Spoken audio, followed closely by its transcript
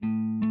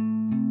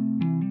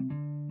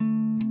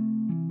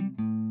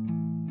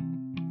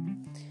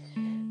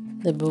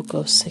the book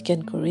of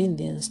 2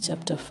 Corinthians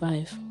chapter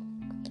 5.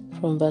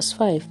 From verse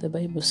 5, the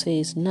Bible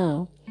says,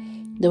 "Now,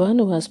 the one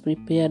who has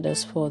prepared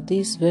us for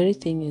this very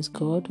thing is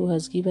God, who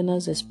has given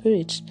us the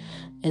Spirit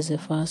as a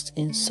first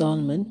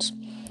installment.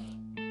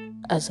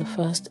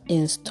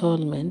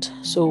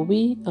 So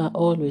we are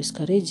always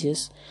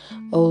courageous,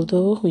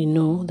 although we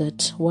know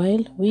that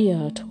while we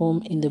are at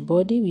home in the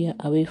body, we are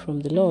away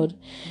from the Lord,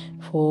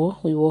 for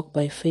we walk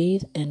by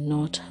faith and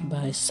not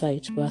by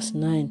sight." Verse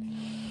 9,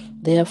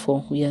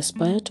 "Therefore we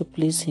aspire to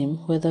please Him,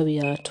 whether we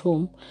are at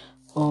home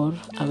or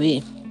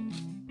away."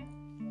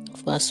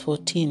 Verse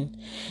 14,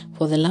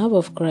 "For the love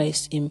of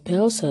Christ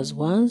impels us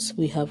once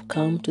we have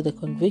come to the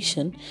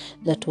conviction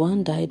that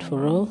one died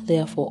for all,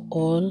 therefore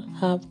all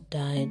have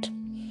died."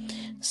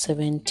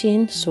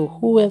 17, "So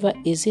whoever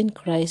is in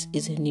Christ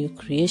is a new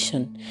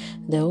creation.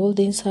 The old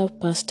things have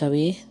passed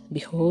away.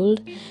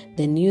 Behold,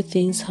 the new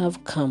things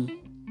have come.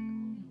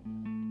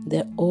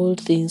 The old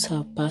things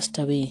have passed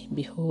away.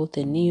 Behold,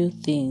 the new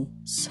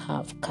things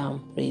have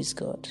come." Praise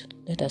God.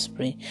 Let us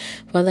pray.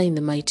 Father, in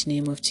the mighty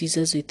name of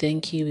Jesus, we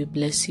thank you, we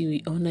bless you,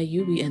 we honor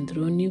you, we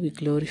enthrone you, we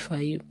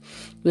glorify you.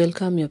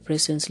 Welcome your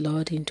presence,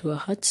 Lord, into our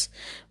hearts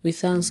with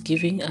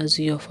thanksgiving as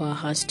we offer our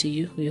hearts to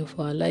you. We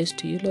offer our lives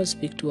to you, Lord.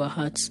 Speak to our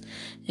hearts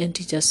and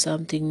teach us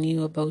something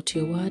new about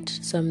your word,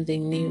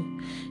 something new.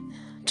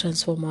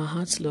 Transform our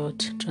hearts, Lord.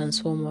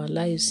 Transform our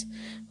lives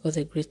for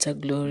the greater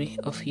glory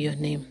of your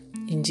name.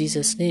 In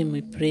Jesus' name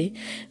we pray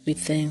with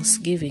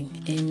thanksgiving.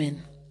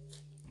 Amen.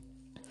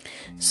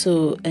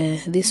 So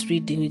this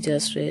reading we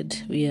just read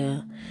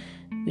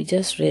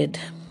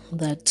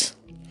that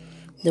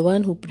the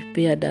one who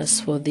prepared us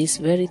for this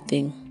very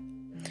thing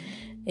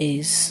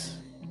is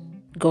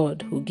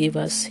God, who gave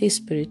us His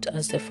Spirit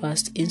as the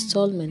first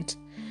installment.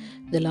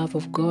 The love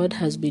of God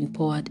has been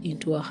poured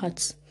into our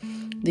hearts.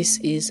 This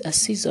is a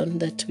season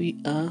that we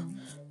are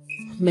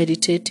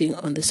meditating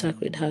on the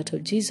Sacred Heart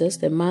of Jesus,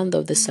 the month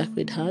of the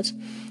Sacred Heart.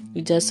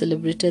 We just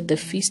celebrated the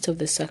Feast of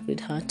the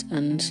Sacred Heart,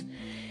 and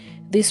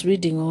this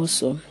reading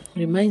also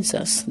reminds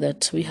us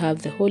that we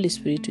have the Holy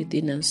Spirit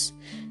within us,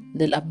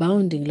 the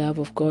abounding love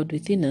of God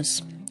within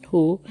us,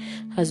 who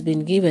has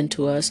been given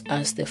to us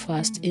as the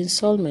first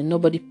installment.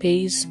 Nobody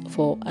pays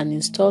for an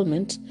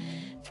installment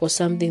for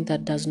something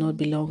that does not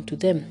belong to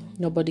them.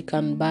 Nobody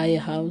can buy a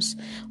house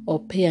or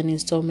pay an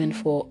installment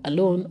for a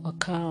loan or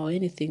car or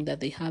anything that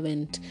they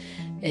haven't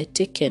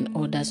taken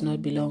or does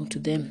not belong to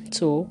them.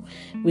 So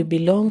we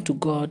belong to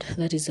God.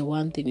 That is the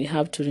one thing we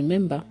have to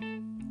remember.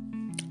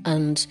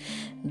 And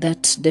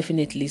that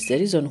definitely is the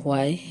reason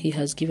why He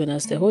has given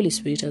us the Holy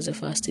Spirit as a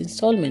first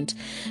installment.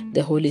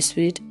 The Holy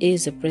Spirit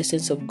is the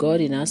presence of God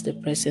in us. The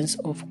presence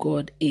of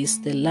God is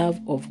the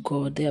love of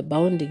God, the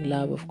abounding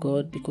love of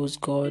God, because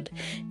God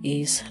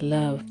is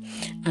love.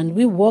 And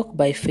we walk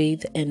by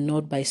faith and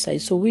not by sight.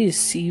 So we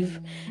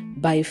receive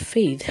by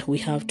faith. We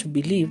have to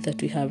believe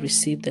that we have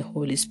received the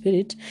Holy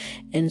Spirit.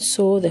 And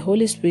so the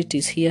Holy Spirit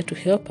is here to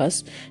help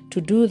us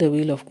to do the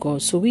will of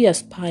God. So we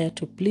aspire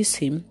to please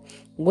Him,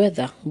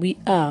 whether we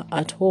are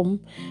at home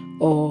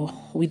or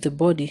with the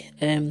body.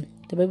 The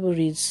Bible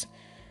reads,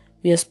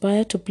 "We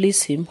aspire to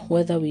please Him,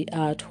 whether we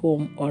are at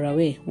home or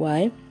away."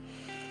 Why?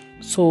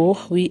 So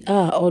we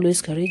are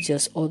always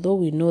courageous, although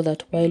we know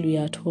that while we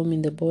are at home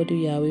in the body,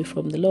 we are away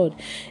from the Lord.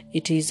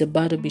 It is a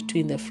battle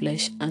between the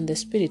flesh and the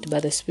Spirit,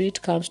 but the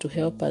Spirit comes to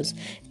help us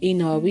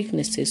in our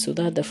weaknesses so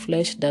that the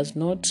flesh does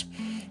not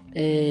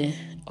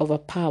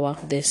overpower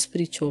the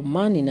spiritual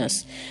man in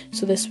us.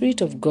 So the Spirit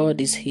of God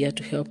is here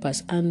to help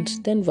us. And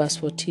then verse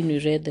 14, we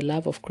read, "The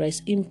love of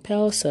Christ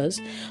impels us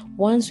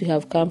once we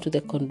have come to the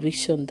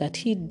conviction that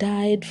He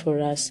died for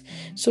us."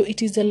 So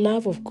it is the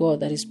love of God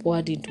that is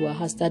poured into our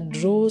hearts that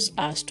draws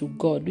us to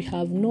God. We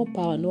have no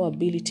power, no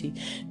ability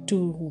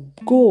to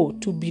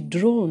be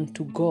drawn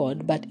to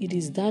God, but it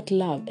is that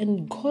love,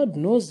 and God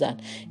knows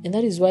that, and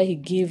that is why He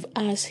gave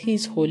us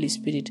His Holy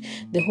Spirit.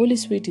 The Holy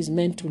Spirit is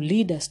meant to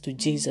lead us to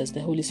Jesus.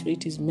 The Holy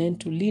Spirit is meant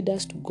to lead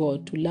us to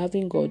God, to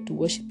loving God, to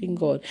worshiping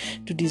God,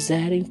 to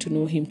desiring to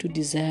know Him, to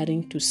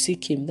desiring to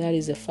seek Him. That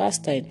is the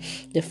first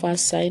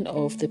sign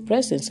of the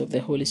presence of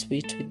the Holy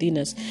Spirit within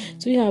us.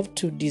 So we have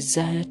to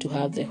desire to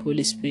have the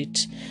Holy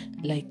Spirit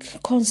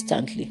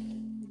constantly.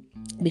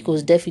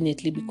 Because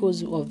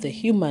of the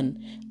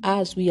human,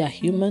 as we are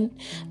human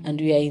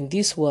and we are in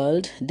this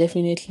world,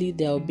 definitely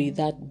there will be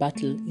that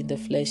battle in the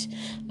flesh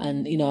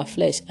and in our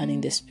flesh and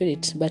in the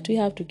Spirit. But we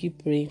have to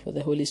keep praying for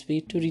the Holy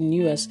Spirit to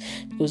renew us,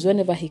 because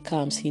whenever He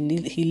comes, He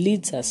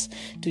leads us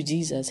to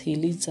Jesus. He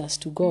leads us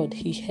to God.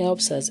 He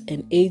helps us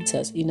and aids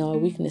us in our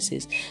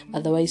weaknesses.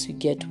 Otherwise, we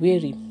get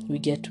weary, we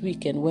get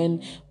weak, and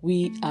when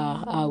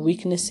our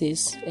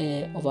weaknesses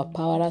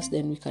overpower us,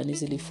 then we can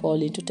easily fall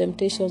into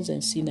temptations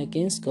and sin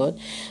against God.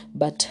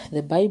 But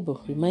the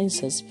Bible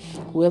reminds us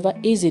whoever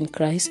is in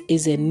Christ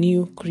is a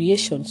new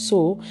creation.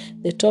 So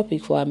the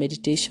topic for our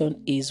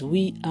meditation is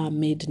we are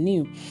made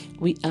new.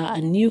 We are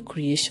a new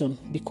creation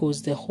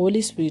because the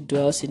Holy Spirit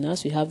dwells in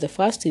us. We have the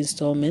first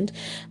installment,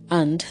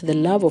 and the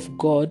love of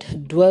God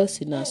dwells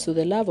in us. So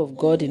the love of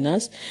God in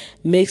us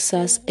makes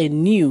us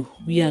anew.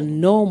 We are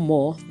no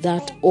more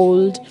that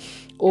old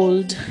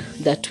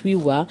that we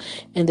were,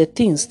 and the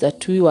things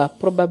that we were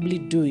probably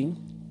doing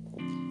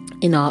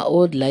in our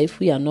old life,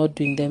 we are not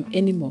doing them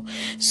anymore.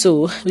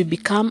 So we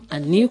become a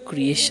new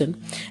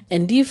creation,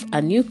 and if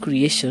a new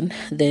creation,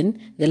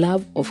 then the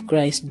love of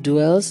Christ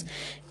dwells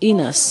in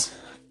us,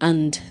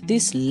 and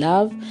this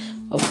love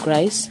of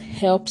Christ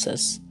helps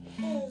us,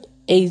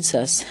 aids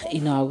us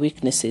in our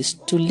weaknesses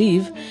to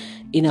live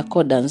in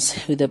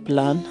accordance with the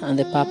plan and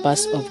the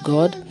purpose of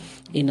God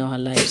in our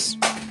lives.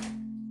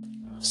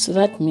 So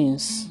that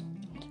means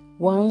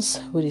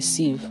once we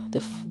receive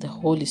the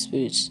Holy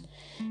Spirit,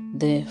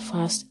 the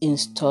first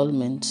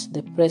installment,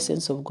 the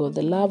presence of God,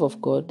 the love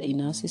of God in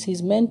us,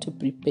 is meant to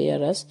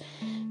prepare us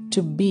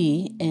to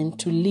be and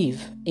to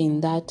live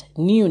in that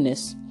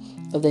newness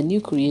of the new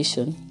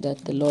creation that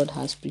the Lord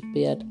has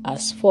prepared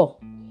us for.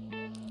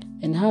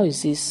 And how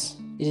is this?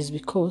 It is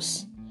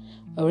because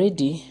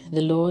already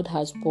the Lord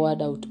has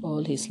poured out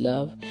all His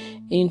love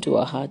into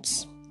our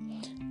hearts.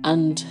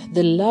 And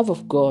the love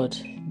of God,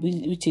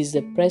 which is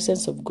the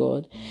presence of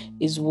God,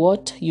 is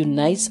what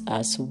unites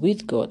us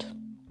with God.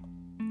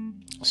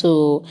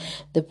 So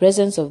the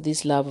presence of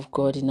this love of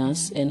God in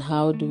us, and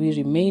how do we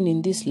remain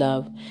in this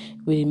love?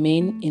 We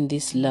remain in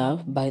this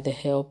love by the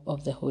help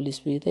of the Holy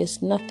Spirit.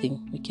 There's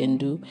nothing we can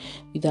do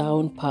with our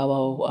own power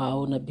or our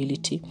own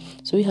ability.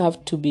 So we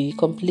have to be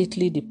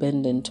completely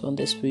dependent on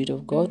the Spirit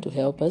of God to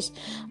help us,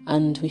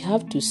 and we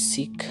have to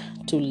seek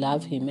to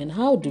love Him. And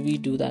how do we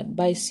do that?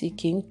 By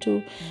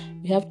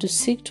we have to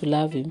seek to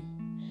love Him.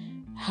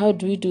 How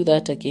do we do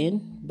that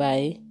again?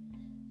 By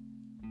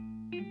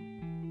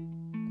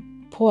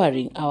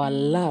pouring our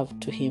love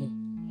to Him.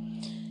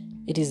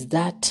 It is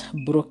that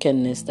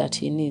brokenness that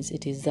He needs.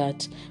 It is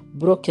that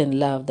broken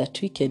love that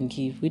we can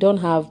give. We don't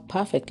have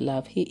perfect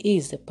love. He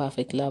is the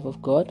perfect love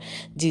of God.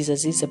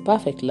 Jesus is the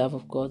perfect love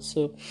of God.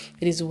 So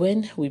it is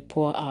when we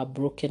pour our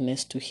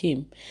brokenness to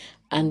Him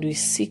and we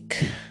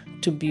seek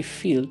to be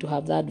filled, to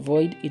have that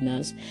void in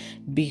us,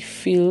 be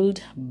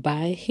filled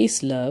by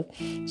His love.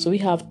 So we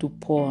have to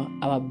pour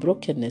our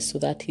brokenness so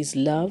that His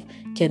love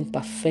can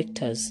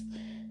perfect us.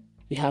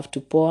 We have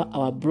to pour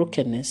our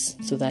brokenness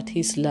so that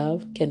His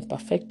love can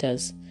perfect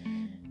us.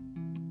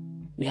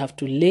 We have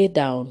to lay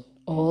down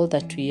all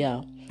that we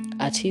are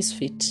at His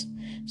feet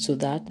so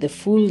that the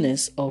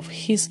fullness of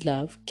His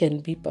love can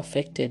be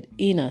perfected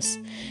in us.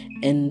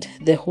 And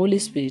the Holy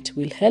Spirit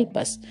will help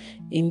us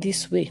in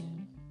this way.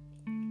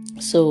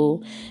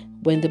 So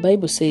when the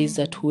Bible says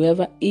that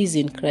whoever is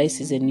in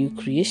Christ is a new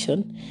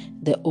creation,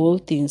 the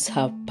old things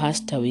have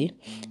passed away,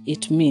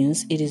 it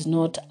means it is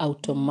not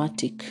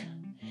automatic.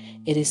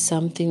 It is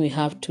something we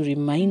have to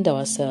remind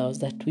ourselves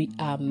that we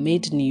are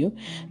made new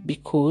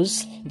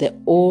because the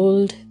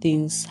old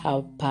things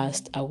have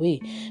passed away.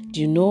 Do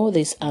you know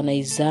there's an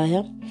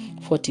Isaiah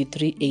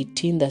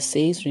 43:18 that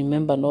says,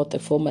 remember not the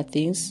former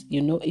things?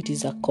 You know, it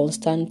is a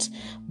constant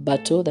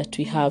battle that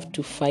we have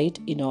to fight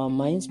in our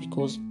minds,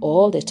 because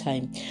all the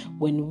time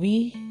when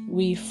we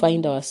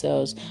find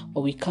ourselves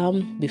or we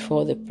come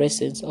before the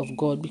presence of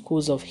God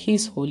because of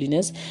His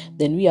holiness,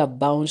 then we are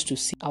bound to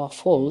see our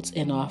faults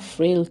and our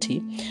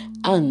frailty.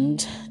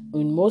 And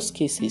in most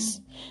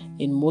cases,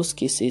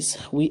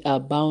 we are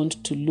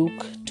bound to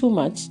look too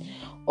much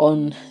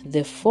on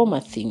the former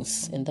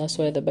things. And that's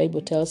why the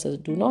Bible tells us,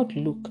 do not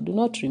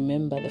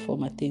remember the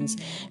former things.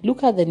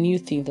 Look at the new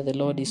thing that the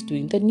Lord is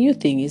doing. The new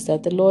thing is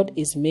that the Lord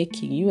is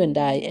making you and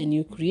I a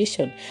new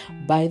creation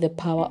by the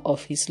power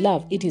of His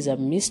love. It is a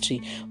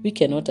mystery. We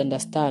cannot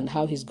understand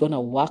how He's going to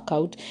work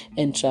out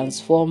and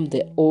transform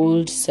the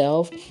old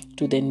self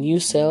to the new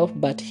self,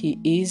 but He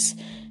is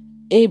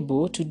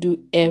able to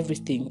do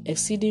everything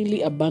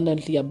exceedingly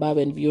abundantly above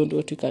and beyond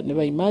what we can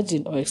never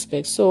imagine or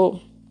expect.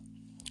 So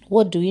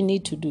what do we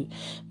need to do?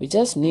 We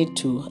just need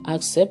to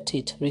accept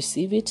it,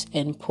 receive it,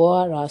 and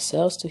pour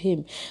ourselves to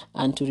Him,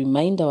 and to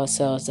remind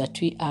ourselves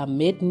that we are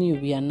made new.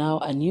 We are now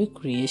a new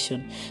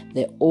creation.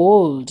 The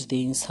old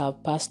things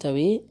have passed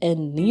away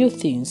and new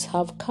things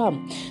have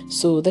come.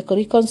 So the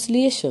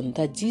reconciliation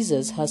that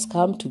Jesus has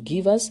come to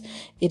give us,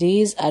 it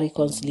is a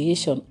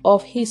reconciliation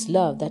of His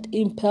love that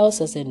impels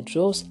us and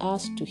draws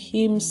us to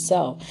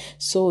Himself.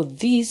 So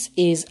this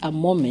is a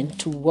moment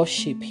to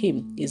worship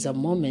Him, is a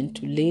moment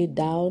to lay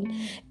down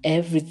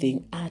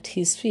everything at at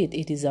his feet.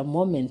 It is a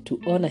moment to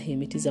honor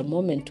him. It is a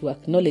moment to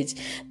acknowledge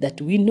that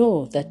we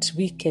know that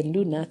we can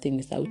do nothing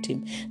without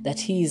him, that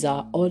he is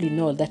our all in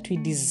all, that we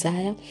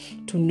desire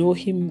to know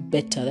him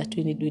better, that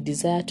we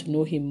desire to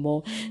know him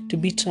more, to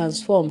be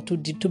transformed, to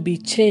be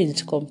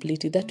changed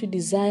completely, that we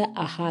desire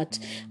a heart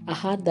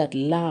that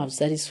loves,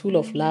 that is full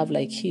of love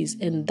like his,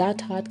 and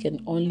that heart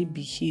can only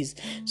be his.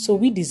 So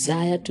we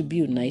desire to be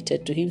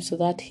united to him so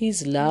that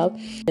his love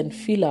can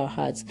fill our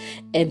hearts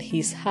and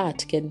his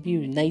heart can be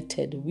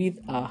united with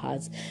our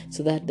hearts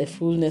so that the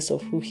fullness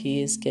of who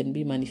he is can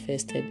be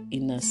manifested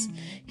in us.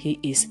 He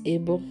is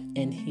able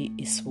and he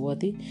is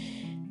worthy.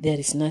 There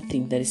is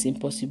nothing that is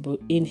impossible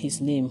in his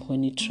name.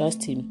 When you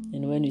trust him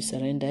and when you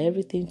surrender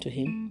everything to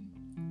him,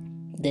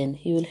 then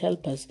he will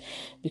help us,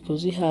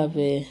 because we have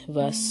a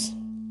verse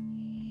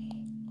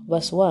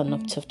 1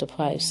 of chapter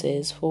 5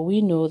 says, "For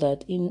we know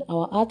that in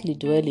our earthly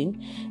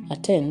dwelling a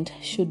tent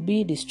should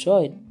be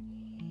destroyed.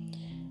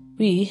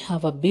 We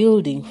have a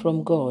building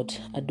from God,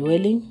 a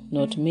dwelling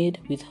not made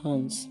with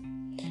hands,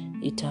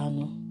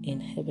 eternal in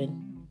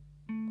heaven.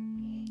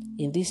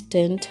 In this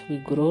tent we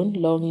groan,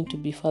 longing to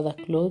be further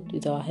clothed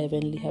with our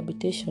heavenly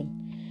habitation."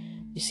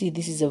 You see,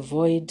 this is a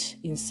void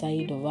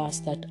inside of us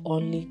that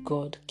only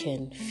God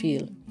can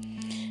fill.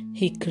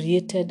 He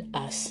created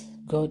us.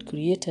 God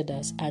created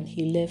us, and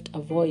he left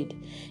a void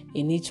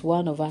in each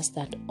one of us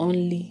that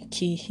only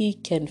he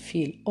can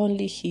fill.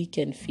 Only he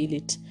can fill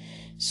it.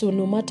 So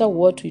no matter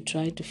what we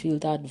try to fill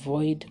that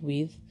void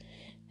with,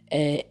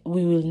 we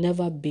will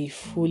never be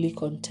fully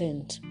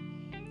content.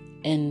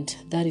 And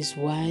that is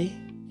why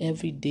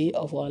every day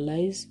of our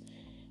lives,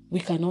 we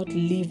cannot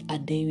live a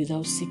day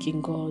without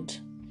seeking God.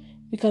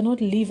 We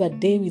cannot live a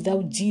day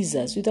without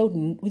Jesus,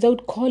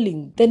 without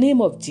calling the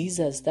name of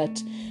Jesus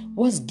that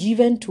was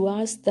given to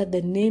us, that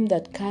the name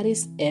that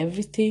carries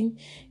everything.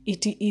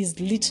 It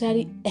is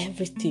literally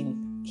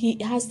everything. He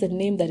has the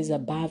name that is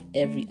above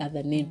every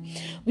other name.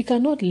 We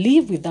cannot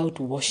live without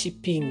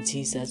worshiping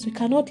Jesus. We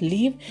cannot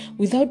live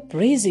without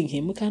praising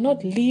him. We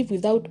cannot live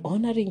without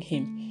honoring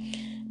him,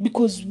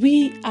 because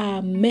we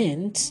are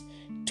meant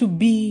to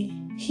be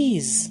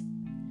his.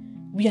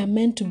 We are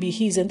meant to be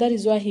his, and that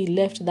is why he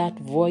left that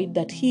void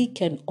that he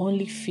can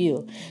only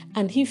fill,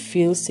 and he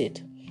fills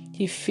it.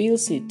 He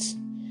fills it.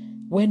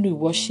 When we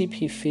worship,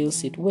 he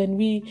fills it. When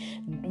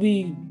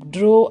we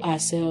draw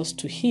ourselves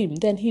to him,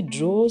 then he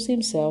draws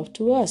himself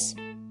to us.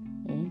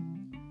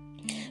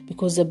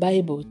 Because the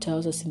Bible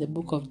tells us in the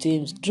book of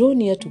James, draw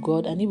near to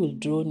God and he will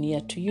draw near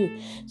to you.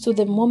 So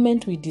the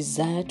moment we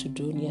desire to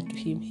draw near to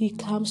him, he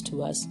comes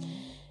to us.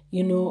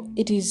 You know,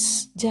 it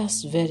is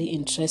just very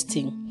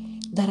interesting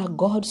that a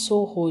God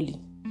so holy,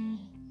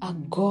 a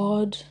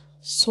God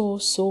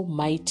so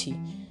mighty,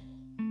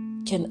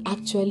 can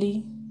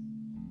actually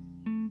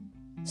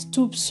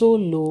stoop so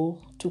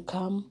low to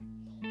come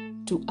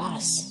to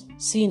us,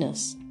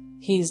 sinners,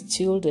 his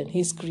children,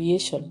 his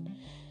creation,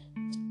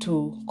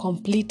 to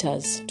complete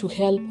us, to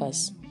help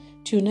us,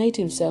 to unite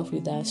himself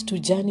with us, to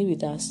journey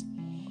with us,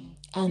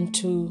 and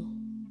to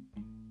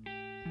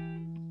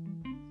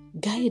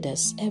guide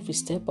us every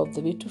step of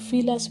the way, to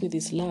fill us with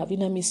his love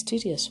in a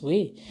mysterious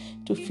way,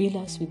 to fill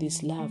us with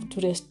his love,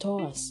 to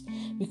restore us,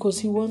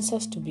 because he wants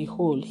us to be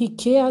whole. He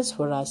cares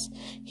for us.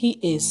 He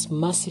is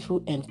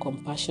merciful and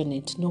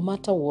compassionate. No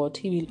matter what,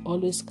 he will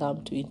always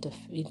come to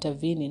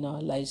intervene in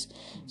our lives.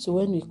 So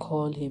when we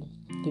call him,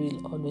 he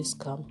will always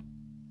come.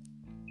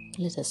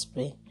 Let us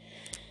pray.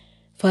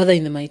 Father,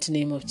 in the mighty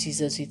name of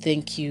Jesus, we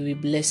thank you, we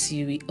bless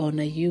you, we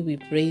honor you, we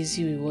praise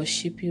you, we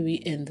worship you,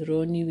 we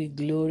enthrone you, we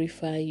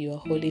glorify your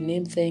holy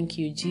name. Thank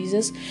you,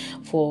 Jesus,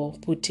 for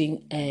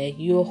putting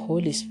your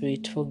Holy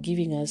Spirit, for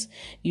giving us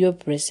your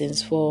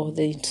presence, for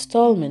the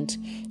installment,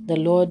 the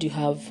Lord, you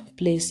have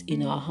placed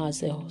in our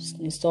hearts, the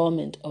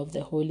installment of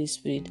the Holy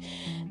Spirit,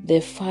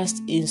 the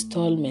first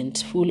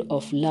installment full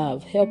of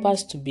love. Help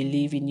us to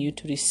believe in you,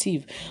 to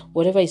receive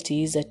whatever it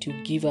is that you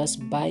give us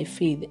by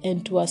faith,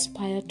 and to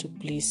aspire to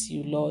please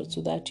you, Lord,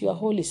 so that your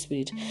Holy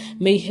Spirit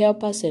may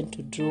help us and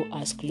to draw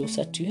us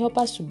closer to you. Help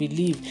us to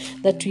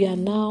believe that we are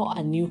now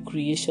a new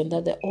creation,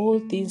 that the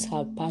old things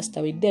have passed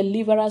away.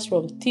 Deliver us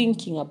from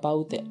thinking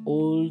about the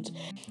old.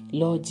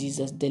 Lord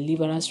Jesus,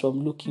 deliver us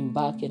from looking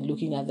back and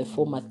looking at the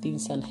former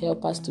things, and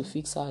help us to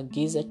fix our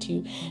gaze at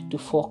you, to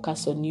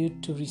focus on you,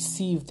 to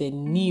receive the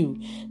new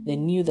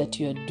that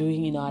you are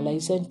doing in our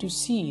lives, and to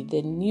see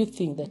the new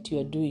thing that you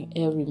are doing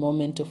every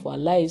moment of our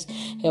lives.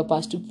 Help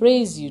us to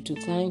praise you, to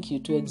thank you,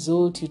 to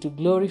exalt you, to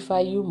glorify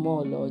you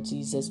more, Lord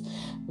Jesus.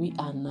 We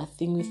are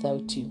nothing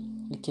without you.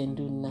 We can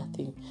do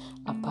nothing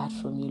apart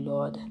from you,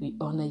 Lord. We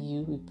honor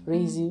you, we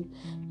praise you,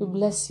 we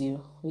bless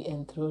you, we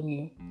enthrone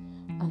you,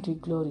 and we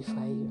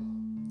glorify you.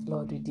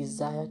 Lord, we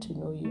desire to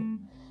know you.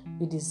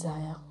 We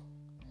desire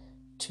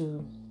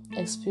to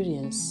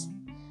experience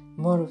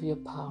more of your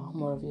power,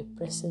 more of your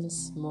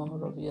presence, more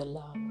of your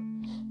love.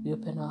 We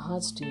open our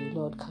hearts to you,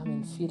 Lord. Come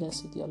and fill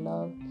us with your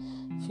love.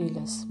 Fill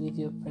us with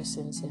your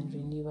presence and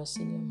renew us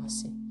in your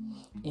mercy.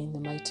 In the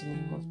mighty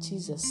name of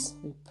Jesus,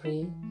 we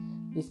pray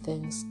with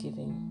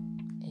thanksgiving.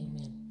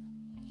 Amen.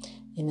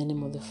 In the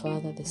name of the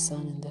Father, the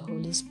Son, and the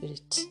Holy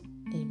Spirit.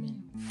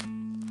 Amen.